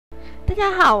大家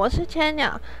好，我是千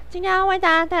鸟，今天要为大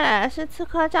家带来的是《刺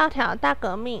客教条大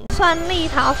革命》，顺利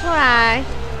逃出来。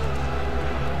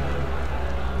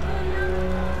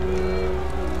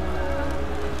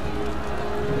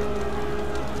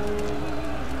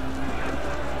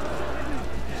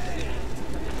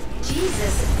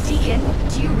Jesus, Deacon,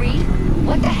 do you read?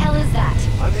 What the hell is that?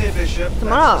 I'm here, Bishop.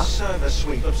 That's the server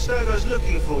suite. Abstergo's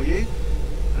looking for you,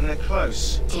 and they're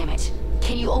close. Damn it.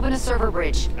 Can you open a server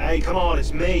bridge? Hey, come on,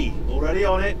 it's me. Already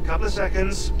on it. Couple of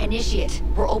seconds. Initiate.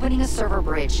 We're opening a server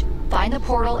bridge. Find the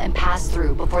portal and pass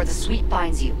through before the suite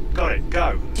finds you. Got it,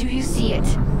 go. Do you see it?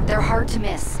 They're hard to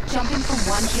miss. Jumping from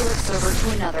one Helix server to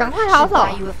another should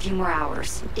buy you a few more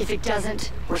hours. If it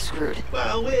doesn't, we're screwed.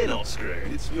 Well, we're not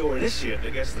screwed. It's your initiate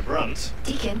that gets the brunt.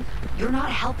 Deacon, you're not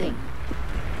helping.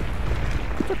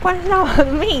 这关系到我的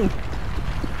命。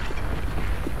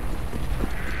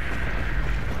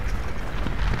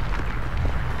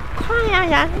快呀，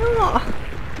亚诺！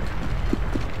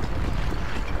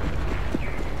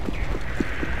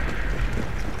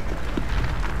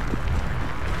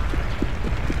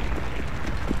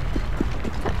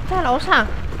在楼上，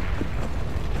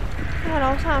在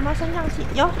楼上有没有升降器？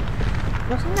有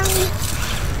升降机。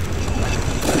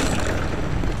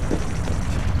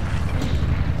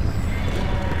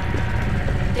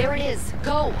There it is.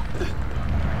 Go.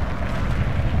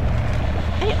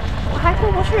 哎，我还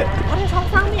过不去，我得从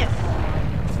上面。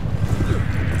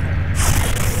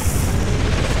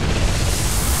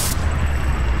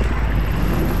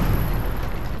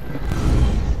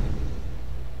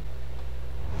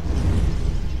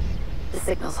The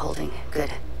signal's holding.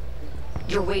 Good.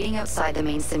 You're waiting outside the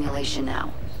main simulation now.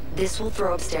 This will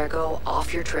throw Abstergo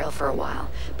off your trail for a while,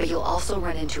 but you'll also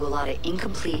run into a lot of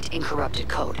incomplete and corrupted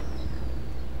code.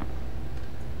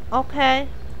 OK，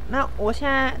 那我现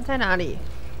在在哪里？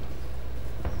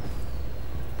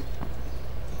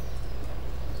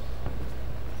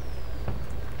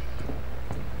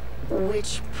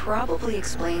 Which probably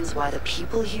explains why the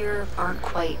people here aren't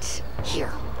quite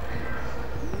here.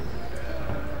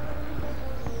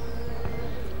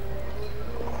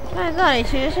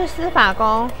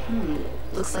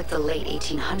 Looks like the late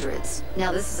 1800s.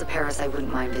 Now this is a Paris I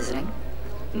wouldn't mind visiting.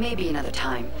 Maybe another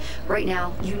time. Right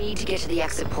now, you need to get to the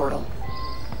exit portal.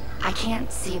 I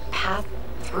can't see a path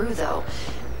through though.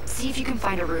 See if you can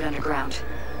find a route underground.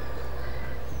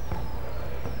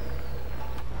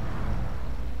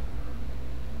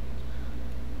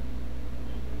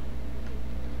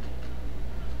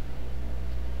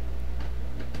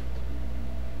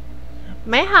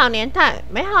美好年代，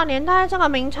美好年代这个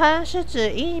名称是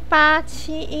指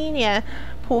1871年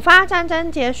普法战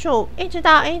争结束，一直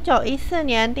到1914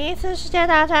年第一次世界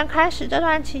大战开始这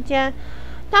段期间，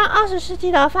当20世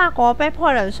纪的法国被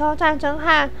迫忍受战争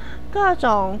和各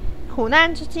种苦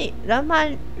难之际，人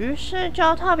们于是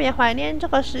就特别怀念这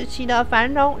个时期的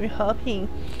繁荣与和平，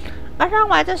而认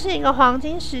为这是一个黄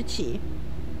金时期。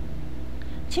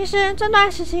其实这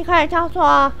段时期可以叫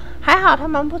做还好他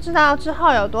们不知道之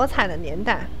后有多惨的年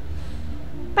代。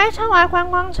被称为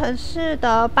观光城市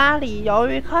的巴黎，由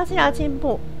于科技的进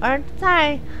步，而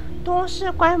在都市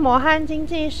规模和经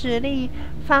济实力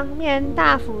方面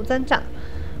大幅增长。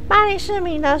巴黎市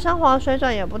民的生活水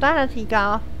准也不断的提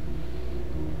高，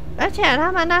而且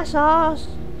他们那时候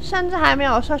甚至还没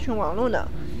有社群网络呢。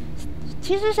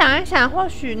其实想一想，或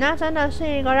许那真的是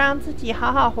一个让自己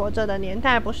好好活着的年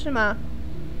代，不是吗？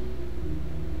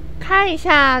开一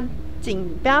下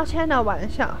警标签的玩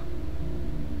笑，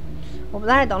我不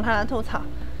太懂他的吐槽。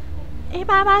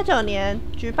1889年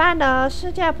举办的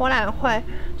世界博览会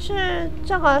是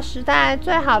这个时代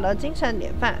最好的精神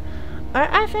典范，而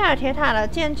埃菲尔铁塔的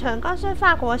建成更是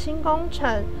法国新工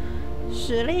程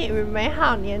实力与美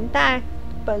好年代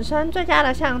本身最佳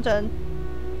的象征。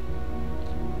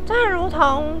正如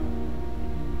同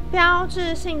标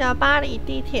志性的巴黎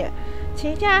地铁，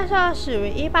其建设始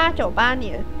于1898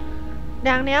年。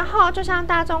2年后就向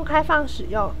大众开放使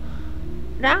用。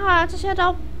然而，这些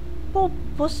都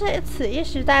不是此一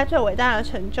时代最伟大的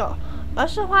成就，而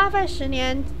是花费10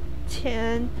年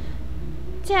前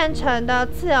建成的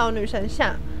自由女神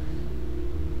像，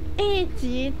一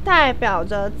级代表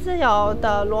着自由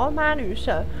的罗马女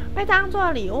神，被当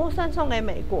作礼物赠送给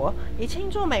美国，以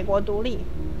庆祝美国独立。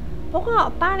不过，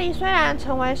巴黎虽然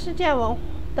成为世界文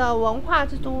化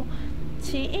之都，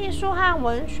其艺术和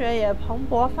文学也蓬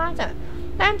勃发展。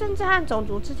但政治和种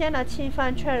族之间的气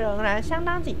氛却仍然相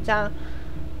当紧张。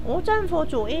无政府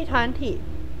主义团体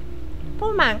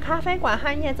不满咖啡馆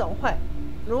和夜总会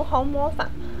如虹模仿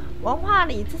文化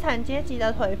里资产阶级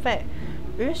的颓废，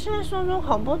于是输入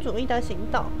恐怖主义的行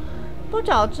动。不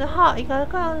久之后，一个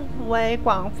更为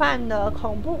广泛的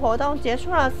恐怖活动结束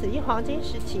了此一黄金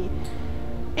时期，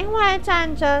因为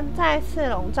战争再次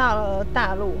笼罩了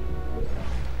大陆。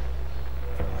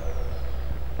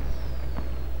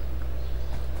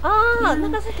哦，那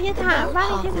个是铁塔，巴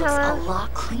黎铁塔吗？ A lot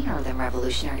cleaner than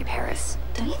revolutionary Paris,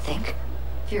 don't you think?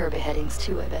 Fewer beheadings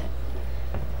too, I bet.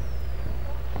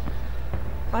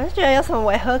 我还是觉得有什么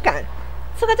违和感。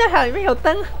这个教条里面有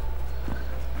灯。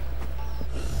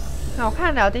那我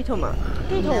看得了地图吗？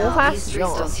地图无法使用。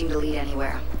 These streets don't seem to lead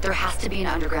anywhere. There has to be an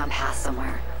underground path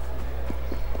somewhere.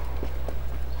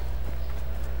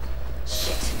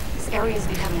 Shit, this area is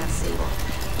becoming unstable.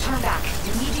 Turn back.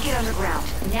 You need to get underground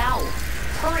now.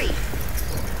 Hurry.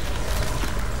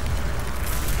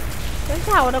 等一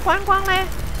下，我的观光嘞？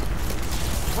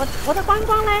我的观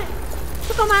光嘞？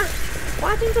这个吗？我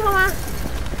要进这个吗？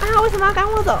啊，为什么要赶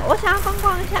我走？我想要观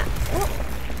光一下。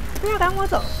不要赶我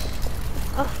走。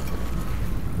哦，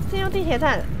进入地铁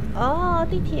站。哦，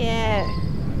地铁。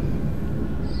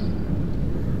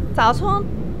找出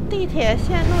地铁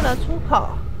线路的出口。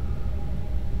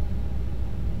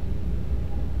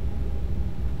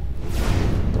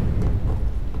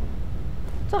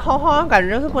这红红的感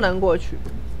觉就是不能过去。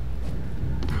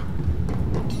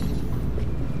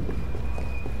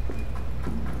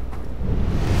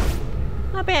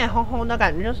那边也红红的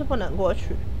感觉就是不能过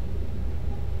去。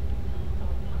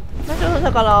那就是这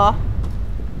个咯，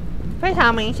非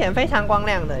常明显、非常光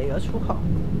亮的一个出口。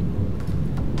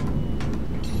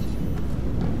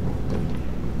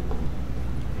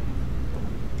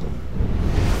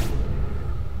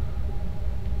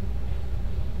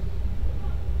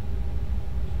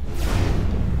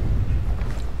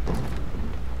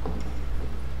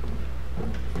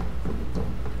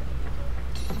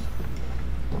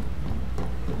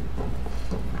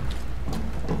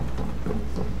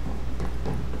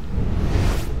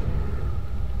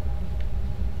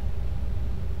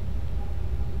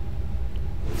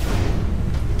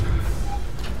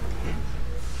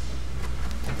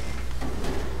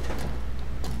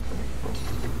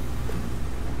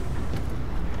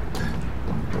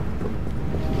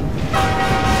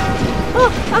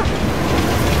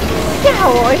吓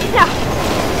我一跳！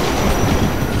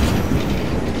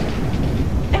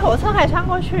哎，火车可以穿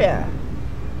过去。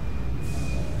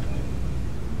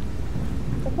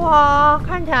不过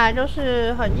看起来就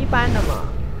是很一般的嘛，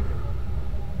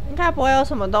应该不会有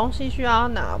什么东西需要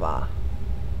拿吧？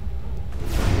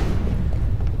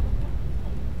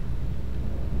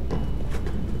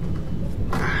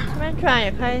这边居然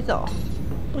也可以走，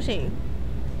不行，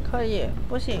可以，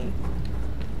不行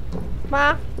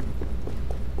吗？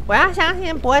我要相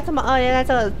信不会这么恶劣，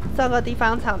在这个地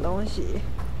方藏东西。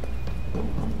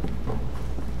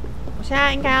我现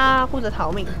在应该要顾着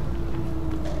逃命，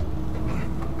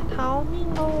逃命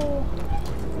喽！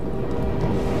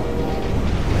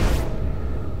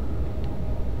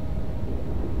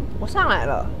我上来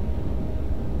了。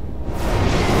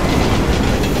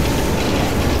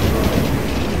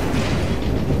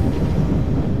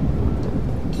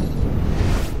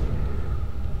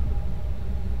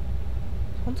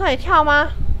从这里跳吗？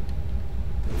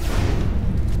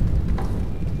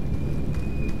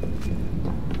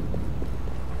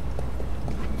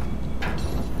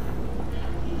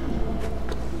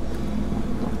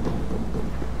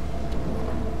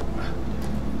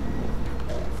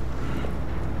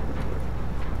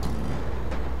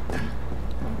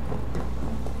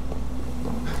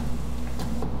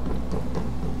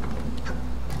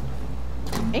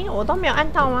诶，我都没有按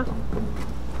到吗？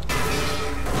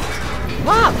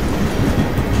哇！啊，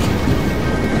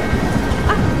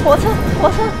火车，火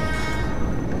车！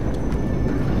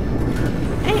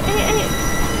哎！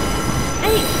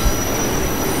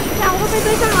呀，我会被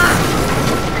追上了！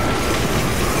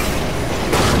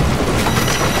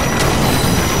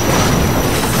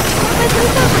我被追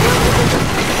上了！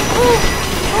哦！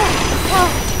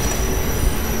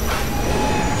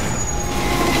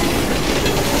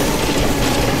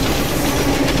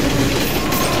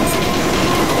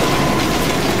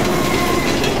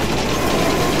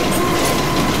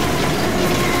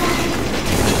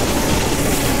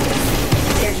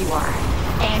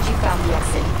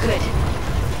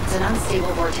 It's an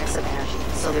unstable vortex of energy,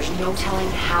 so there's no telling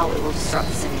how it will disrupt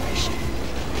the simulation.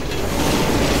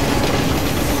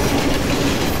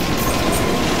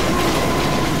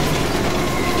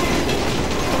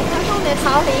 快重点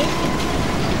逃离！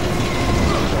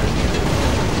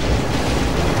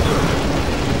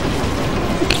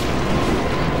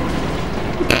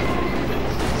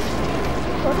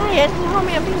躲在岩石后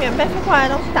面，避免被飞过来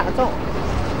的东西打中。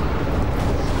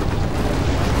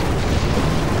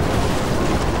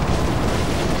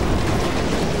 我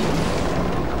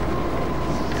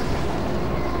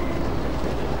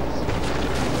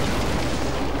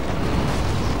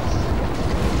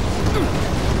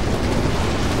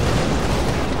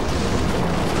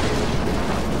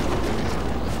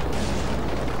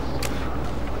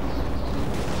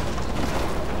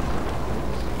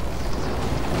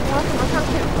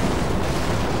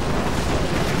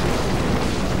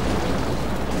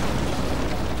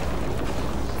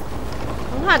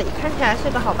看起来是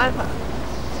个好办法。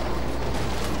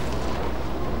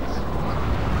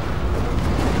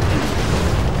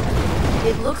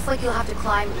It looks like you'll have to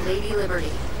climb Lady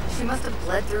Liberty. She must have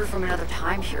bled through from another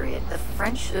time period. The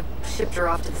French should have shipped her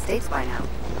off to the States by now.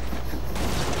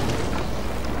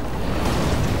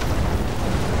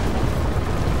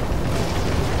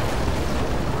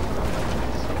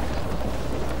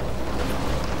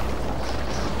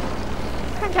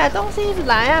 看起来东西一直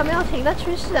来啊，没有停的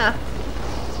趋势啊。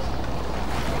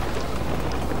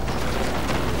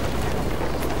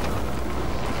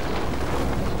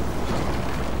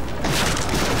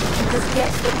Just get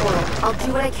to the portal. I'll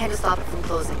do what I can to stop it from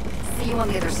closing. See you on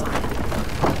the other side.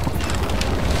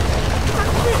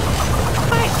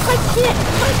 快切！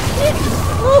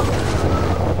哦！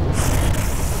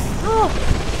哦！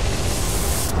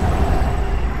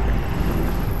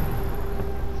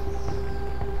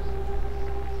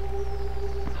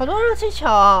好多热气球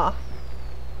哦！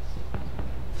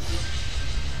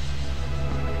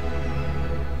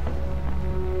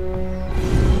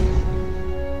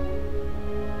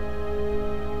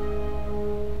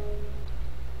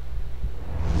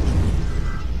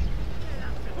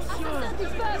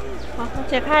好，我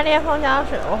解开裂缝胶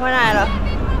水，我回来了。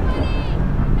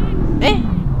哎，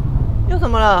又怎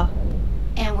么了？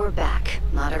 And we're back.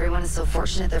 Not everyone is so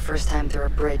fortunate their first time through a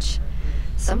bridge.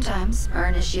 Sometimes our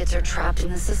initiates are trapped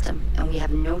in the system, and we have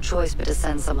no choice but to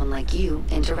send someone like you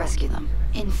in to rescue them.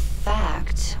 In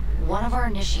fact, one of our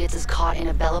initiates is caught in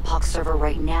a Bellapox server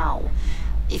right now.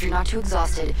 If you're not too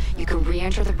exhausted, you can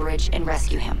re-enter the bridge and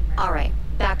rescue him. All right,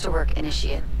 back to work,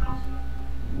 initiate.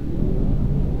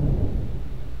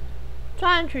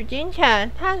 赚取金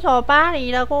钱，探索巴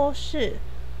黎的故事。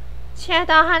切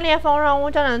刀和裂缝任务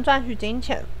就能赚取金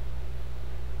钱。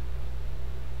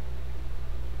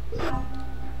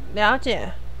了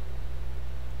解。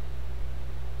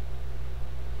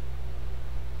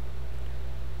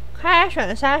开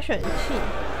选筛选器。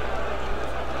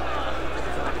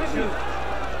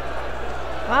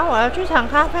哇，我的剧场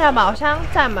咖啡的宝箱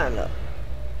占满了。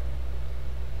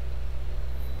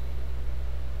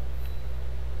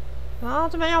 然后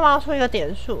这边又冒出一个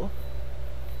点数，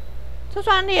这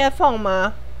算裂缝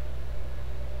吗？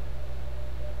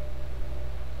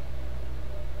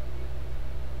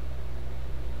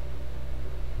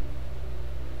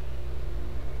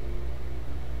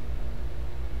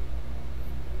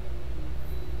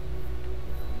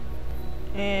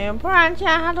不然既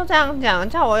然他都这样讲，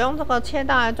叫我用这个切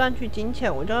刀来赚取金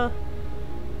钱，我就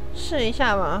试一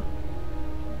下嘛。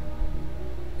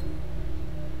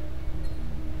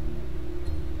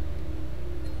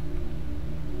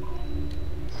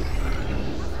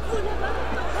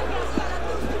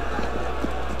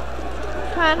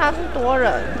 看他是多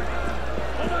人，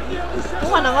如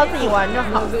果能够自己玩就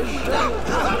好。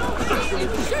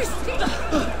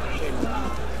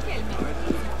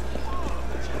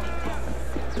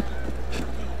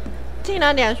技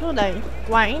能点数等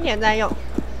晚一点再用。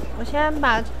我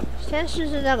先试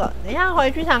试这个，等一下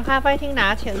回剧场咖啡厅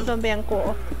拿钱，顺便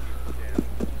过。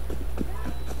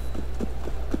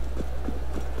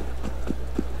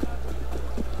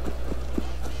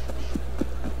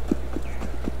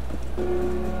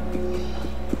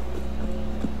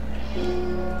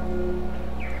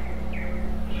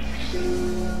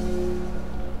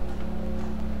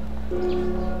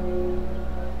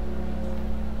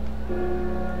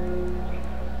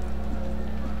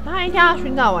 他一定要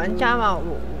寻找玩家吗？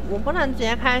我不能直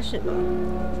接开始吗？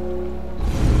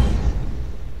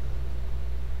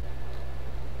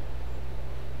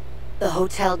 The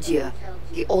Hotel Dieu,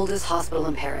 the oldest hospital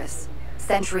in Paris.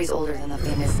 Centuries older than the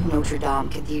famous Notre Dame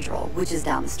Cathedral, which is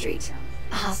down the street.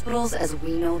 Hospitals, as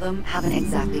we know them, haven't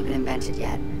exactly been invented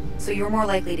yet, so you're more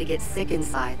likely to get sick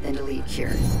inside than to leave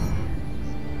cured.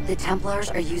 The Templars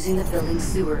are using the building's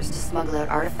sewers to smuggle out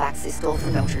artifacts they stole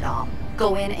from Notre Dame.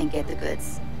 Go in and get the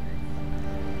goods.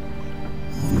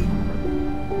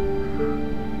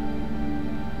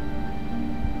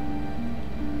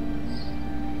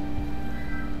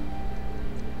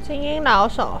 精英老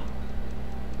手。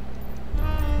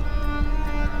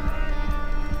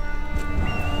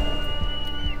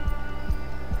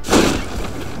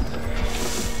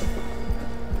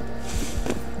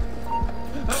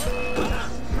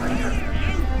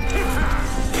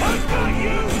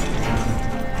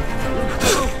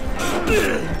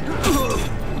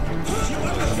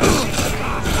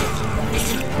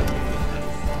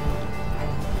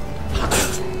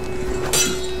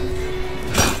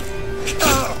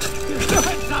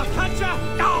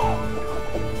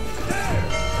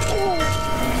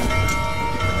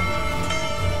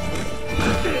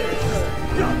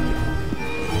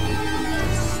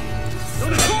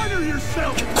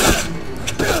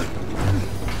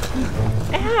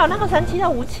有那个神奇的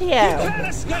武器耶！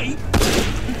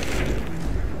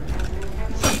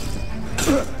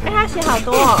哎，他血好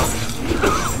多哦。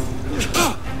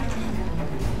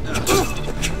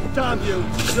Damn you!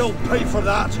 You'll pay for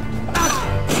that.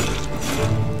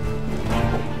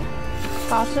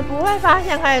 保持不会发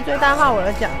现可以最大化我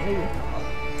的奖励。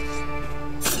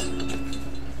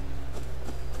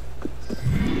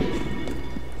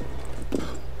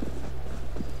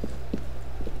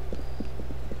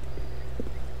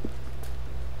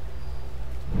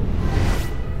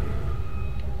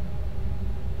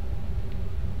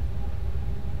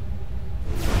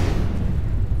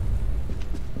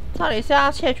到底是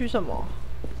要窃取什么？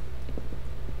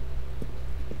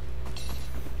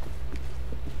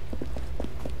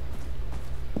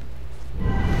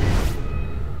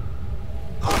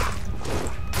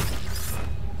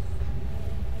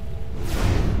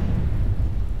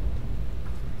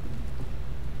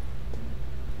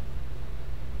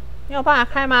你有办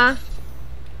法开吗？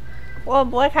我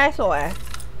不会开锁哎。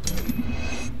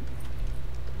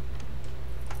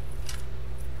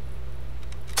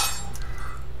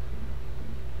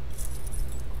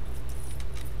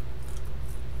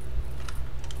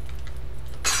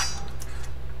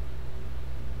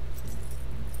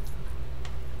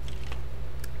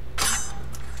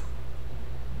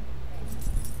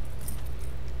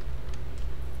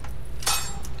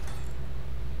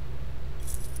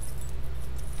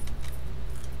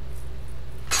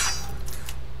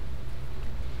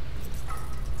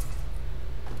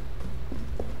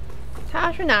他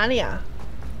要去哪里啊？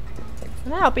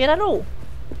原来有别的路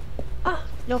啊！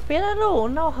有别的路，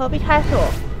那我何必开锁？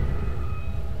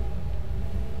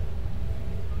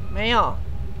没有。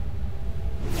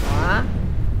啊？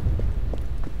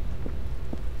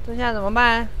这下怎么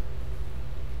办？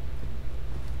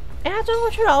哎，他钻过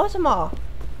去了，为什么？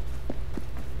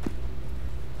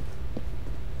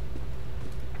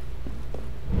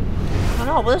难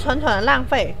道我不是蠢蠢的浪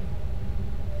费？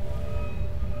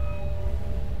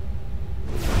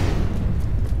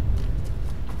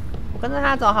跟着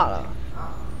他走好了。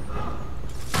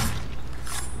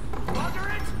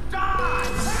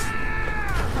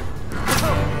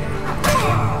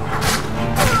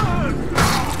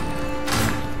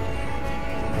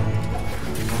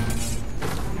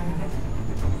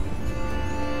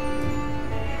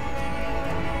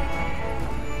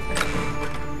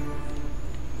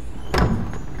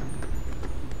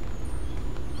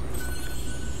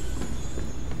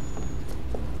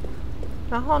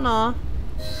然后呢？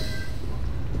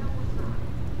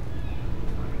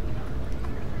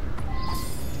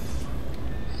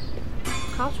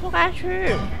逃出该区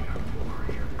域。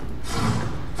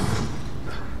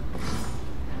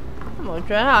我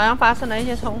觉得好像发生了一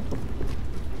些冲突。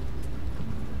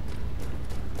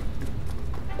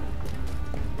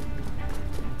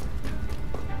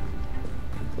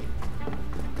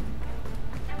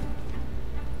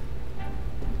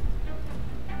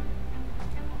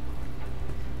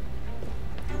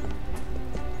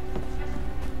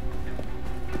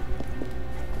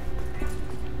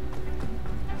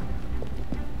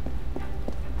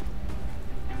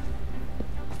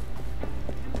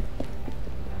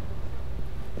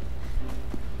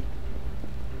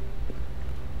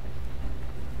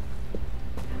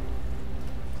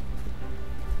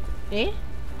诶，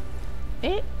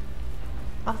诶，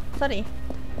哦，这里。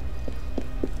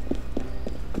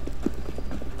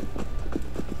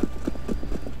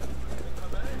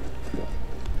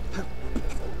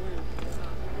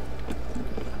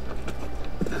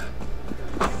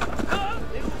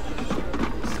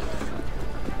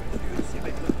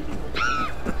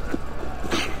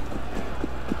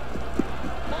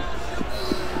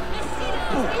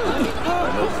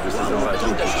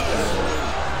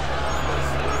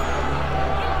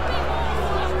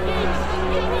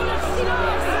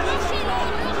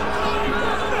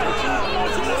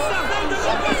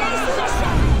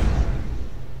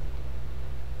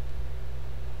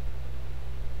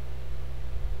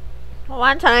我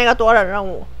完成了一个多人任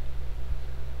务。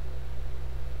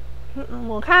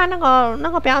我看那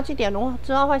个标记点，如果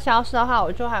之后会消失的话，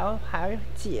我就还要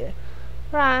解，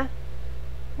不然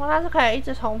如果它是可以一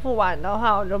直重复玩的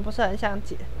话，我就不是很想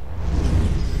解。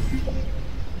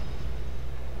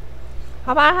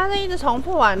好吧，它是一直重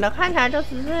复玩的，看起来就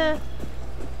只是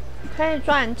可以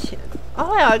赚钱。哦，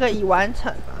会有一个已完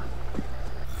成啊。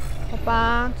好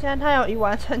吧，既然它有已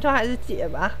完成，就还是解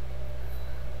吧。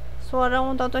所有任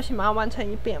务都最起码要完成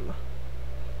一遍嘛。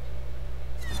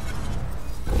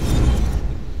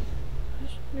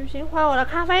旅行回我的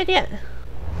咖啡店。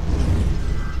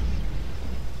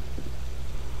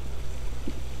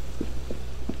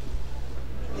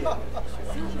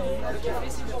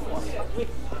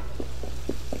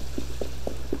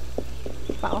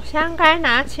宝箱该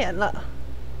拿钱了。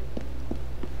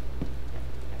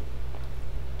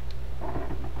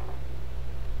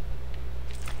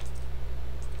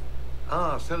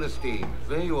Ah, Celestine,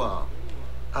 there you are.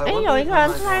 有一个人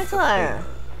住在这哎。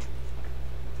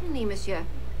你 Monsieur.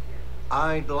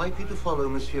 I'd like you to follow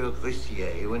Monsieur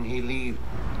Grissier when he leaves.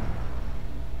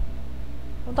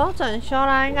 我都整修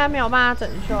啦，应该没有办法整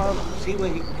修了。See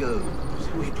where he goes,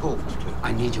 who he talks to.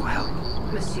 I need your help.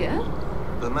 Monsieur?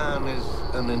 The man is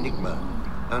an enigma,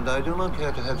 and I do not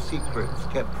care to have secrets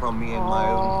kept from me in my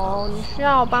own house. 你需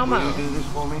要我帮忙 Will you do this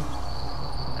for me?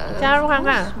 加入看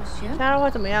看，加入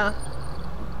会怎么样？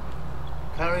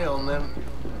 Carry on then.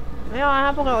 没有啊，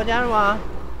他不给我加入啊。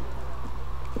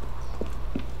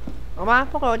好吧，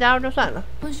不给我加入就算了。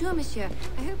 Bonjour, Monsieur.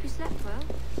 I hope you slept well.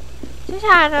 接下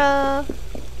来的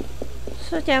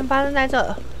事件发生在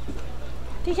这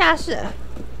地下室。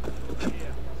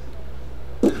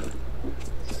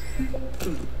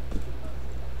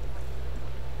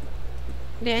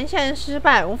连线失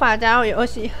败，无法加入游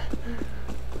戏。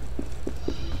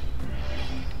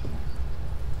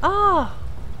哦，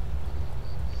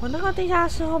我那个地下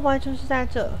室会不会就是在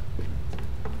这？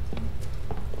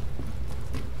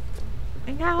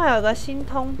应该会有个新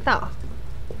通道。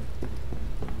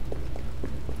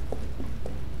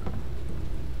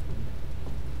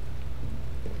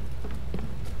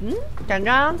感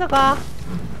觉这个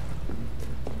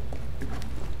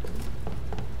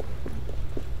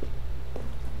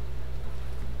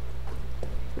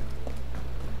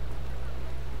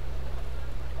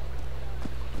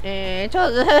就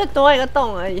只是多一个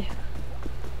洞而已，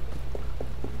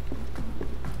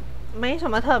没什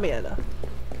么特别的。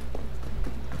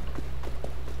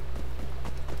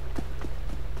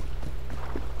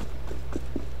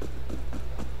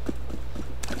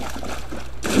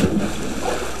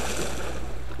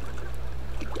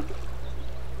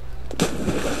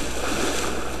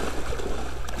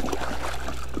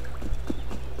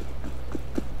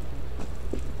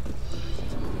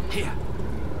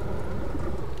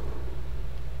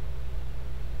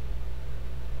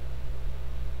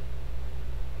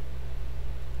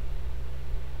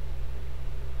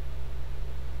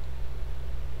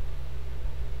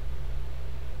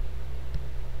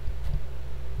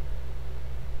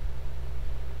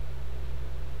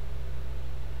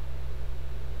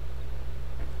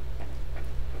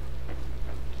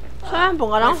虽然补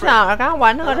个东西啊，刚刚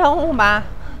玩那个任务把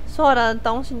所有的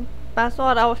东西，把所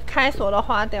有的开锁都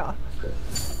花掉，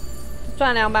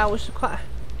赚250块。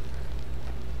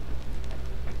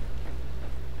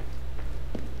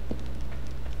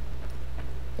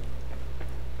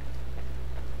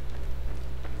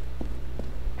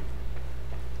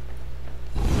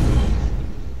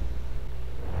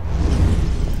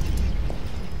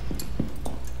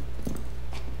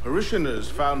Parishioners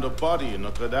found a body in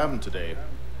Notre Dame today.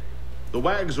 The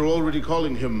wags are already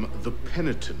calling him the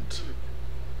Penitent.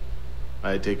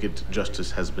 I take it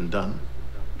justice has been done?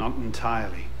 Not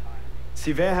entirely.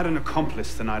 Sivert had an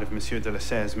accomplice the night of Monsieur de la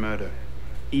Serre's murder.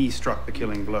 He struck the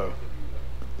killing blow.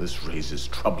 This raises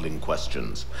troubling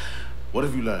questions. What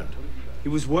have you learned? He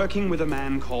was working with a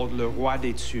man called Le Roi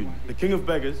des Thunes. The King of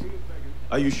Beggars?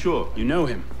 Are you sure? You know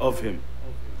him? Of him.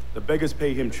 The beggars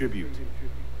pay him tribute.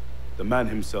 The man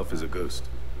himself is a ghost.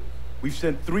 We've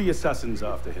sent 3 assassins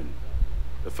after him.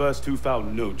 The first 2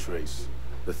 found no trace.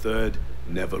 The third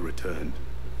never returned.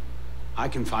 I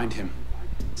can find him.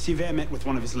 Sivert met with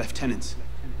one of his lieutenants.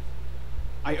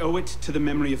 I owe it to the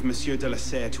memory of Monsieur de la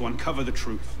Serre to uncover the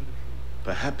truth.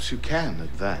 Perhaps you can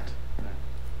at that.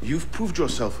 You've proved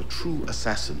yourself a true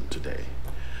assassin today.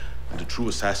 And a true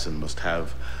assassin must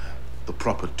have the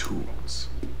proper tools.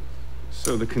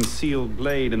 So the concealed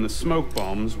blade and the smoke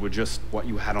bombs were just what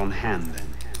you had on hand then?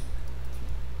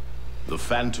 The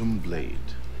Phantom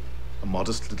Blade. A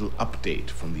modest little update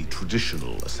from the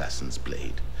traditional assassin's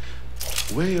blade.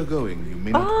 Where you're going, you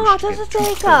may not wish to get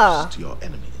too close to your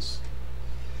enemies.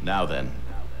 Now then.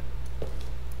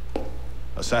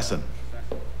 Assassin.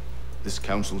 This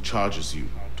council charges you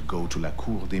to go to La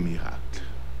Cour des Miracles.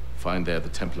 Find there the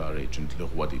Templar agent, Le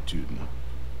Roi des Thunes.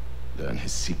 Learn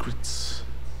his secrets,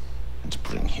 and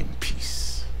bring him peace.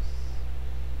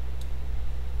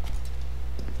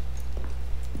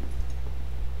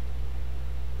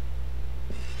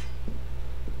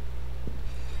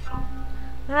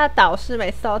 他的导师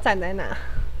每次都站在那，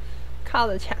靠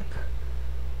着墙。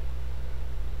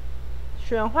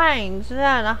选幻影之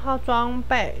刃，然后装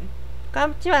备，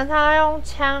跟基本上用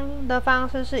枪的方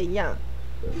式是一样。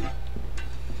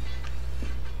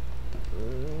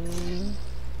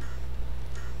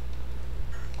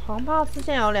狂暴之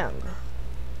剑有2个。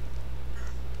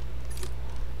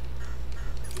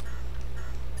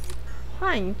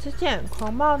幻影之剑，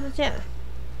狂暴之剑。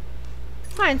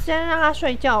幻影之剑让他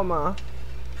睡觉吗？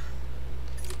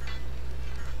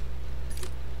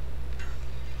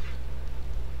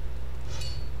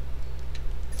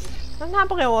但他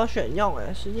不给我选用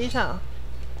哎，实际上。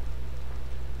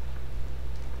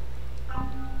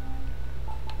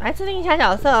来制定一下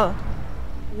角色，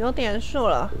有点数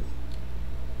了。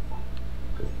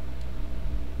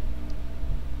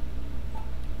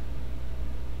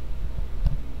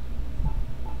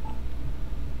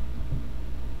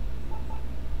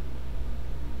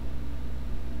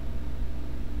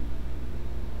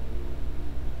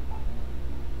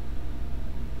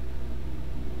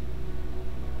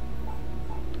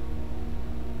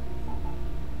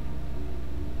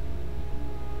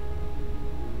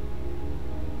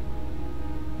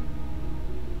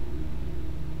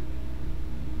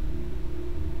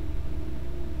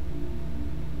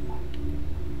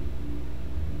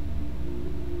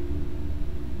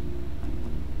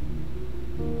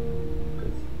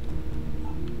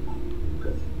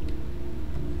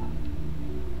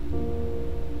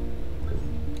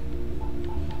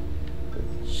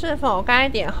是否该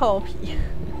点厚皮？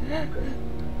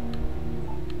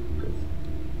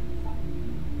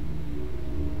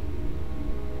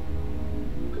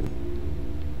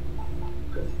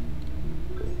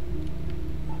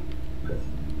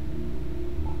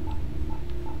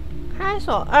开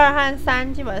锁2和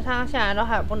3基本上下来都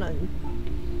还不能。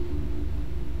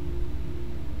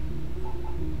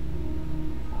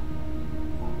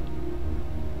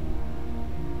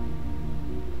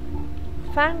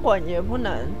翻滚也不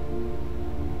能，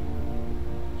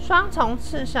双重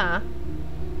刺杀，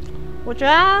我觉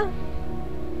得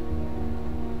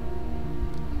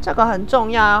这个很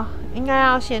重要，应该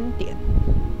要先点。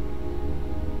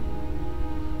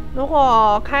如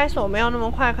果开锁没有那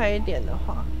么快可以点的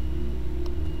话，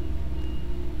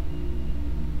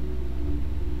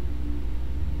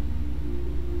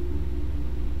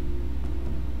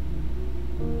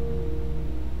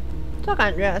这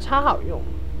感觉超好用。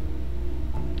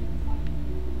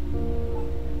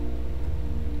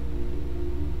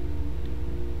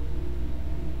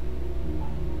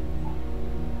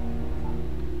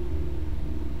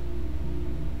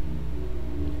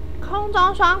空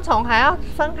中双重还要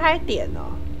分开点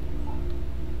哦，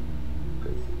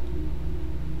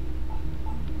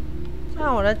这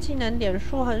样我的技能点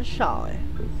数很少哎。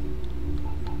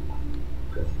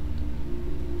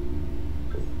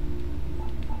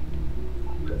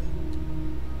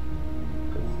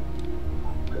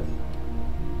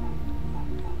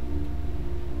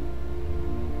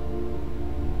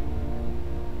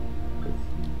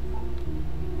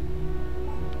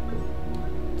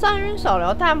震晕手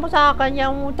榴弹不知道跟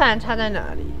烟雾弹差在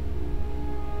哪里。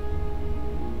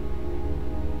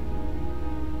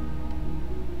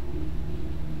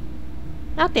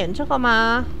要点这个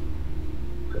吗？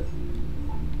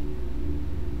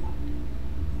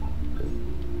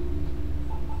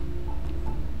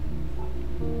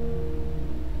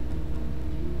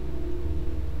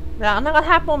对啊，那个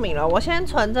太不明了，我先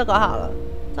存这个好了。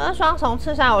这个双重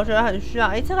刺杀我觉得很需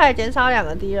要，一次可以减少2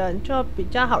个敌人，就比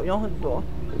较好用很多。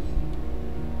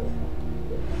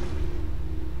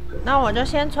那我就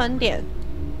先存点，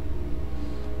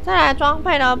再来装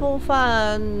备的部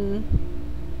分。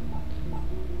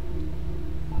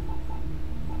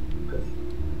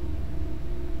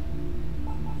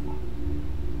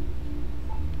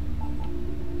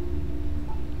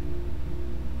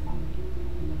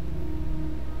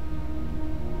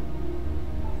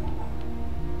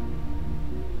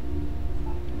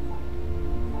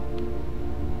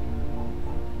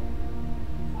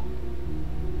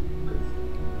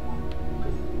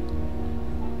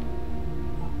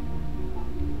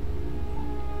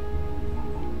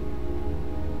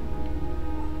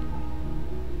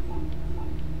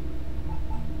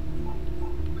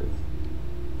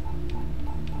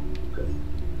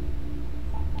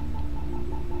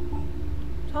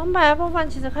装备的部分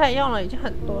其实可以用了，已经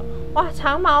很多。哇，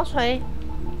长矛锤，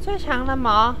最强的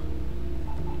矛。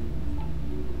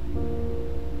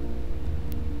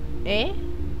诶，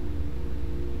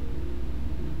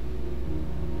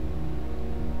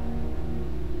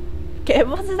给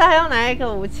不知道用哪一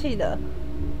个武器的。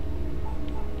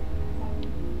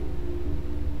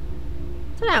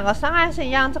这2个伤害是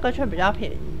一样，这个却比较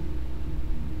便宜。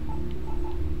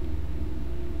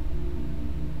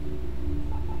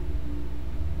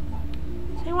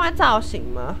是因为造型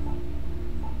吗？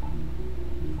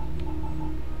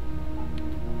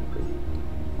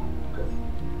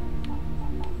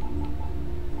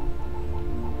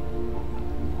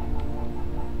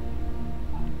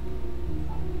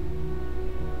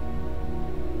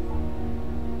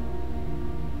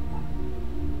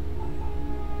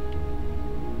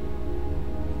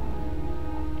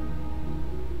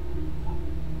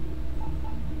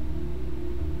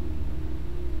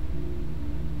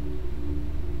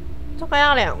这个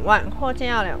要2万，扩建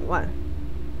要2万。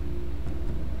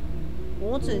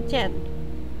五指剑，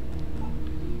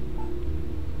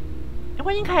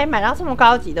我已经可以买到这么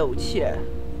高级的武器了。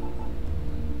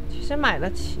其实买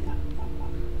得起了，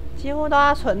几乎都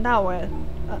要存到我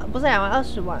不是2万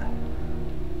，20万。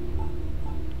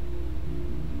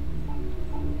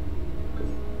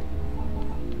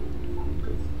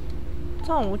这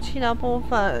种武器的部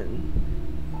分。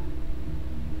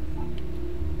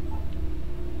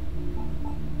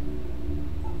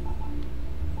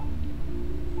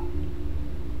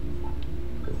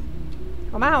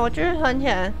好吧，我继续存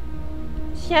钱，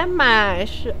先买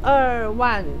12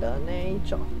万的那一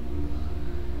种。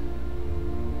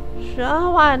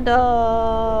12万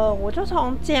的，我就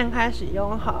从剑开始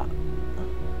用好。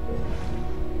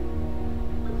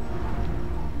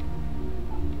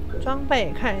装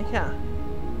备看一下，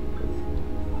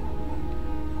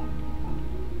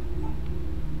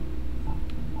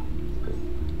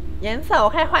颜色我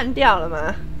可以换掉了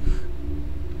吗？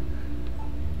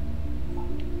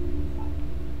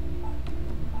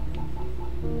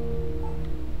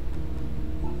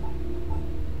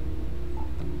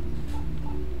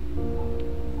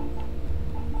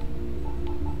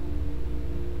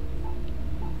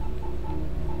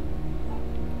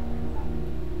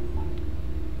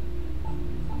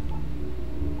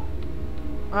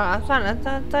啊，算了，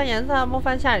这颜色的部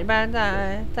分下礼拜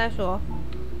再说。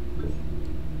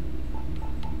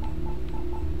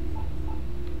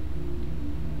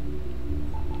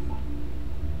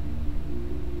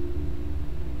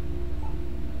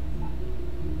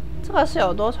这个是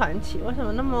有多传奇？为什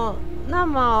么那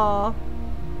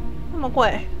么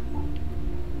贵？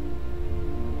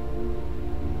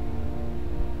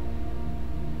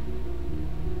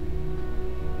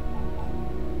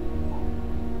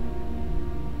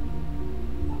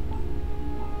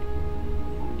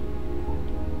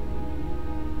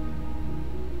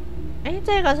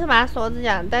这个是把锁指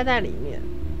甲戴在里面。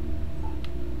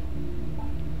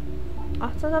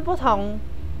啊，这是不同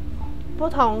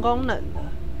功能的。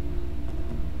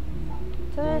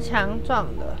这是强壮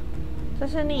的，这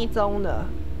是逆宗的。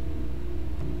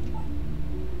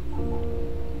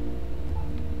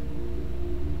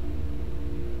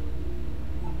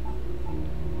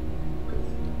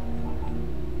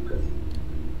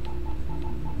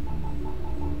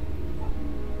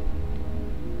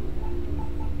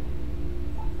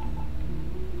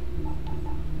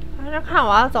就看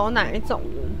我要走哪一种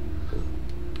的。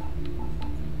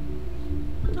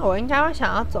我应该会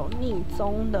想要走逆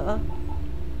宗的。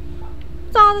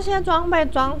不知道这些装备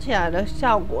装起来的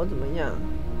效果怎么样？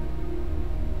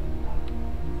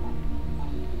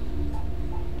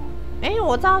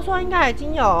我照说应该已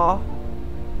经有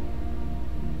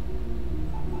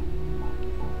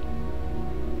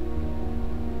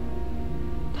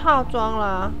套装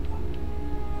了。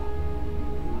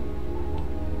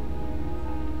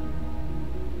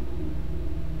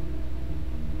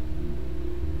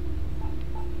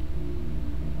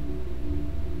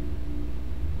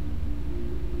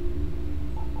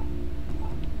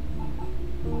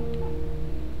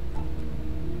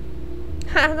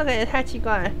哈，这个也太奇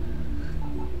怪了。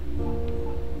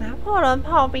拿破仑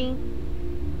炮兵，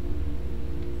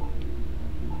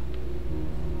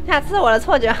下次我的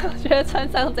错觉，我觉得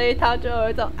穿上这一套就有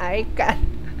一种矮感。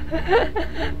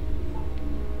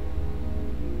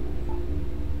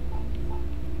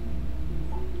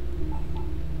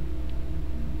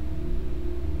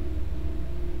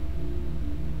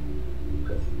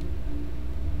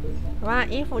好吧，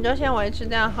衣服就先维持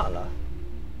这样好了。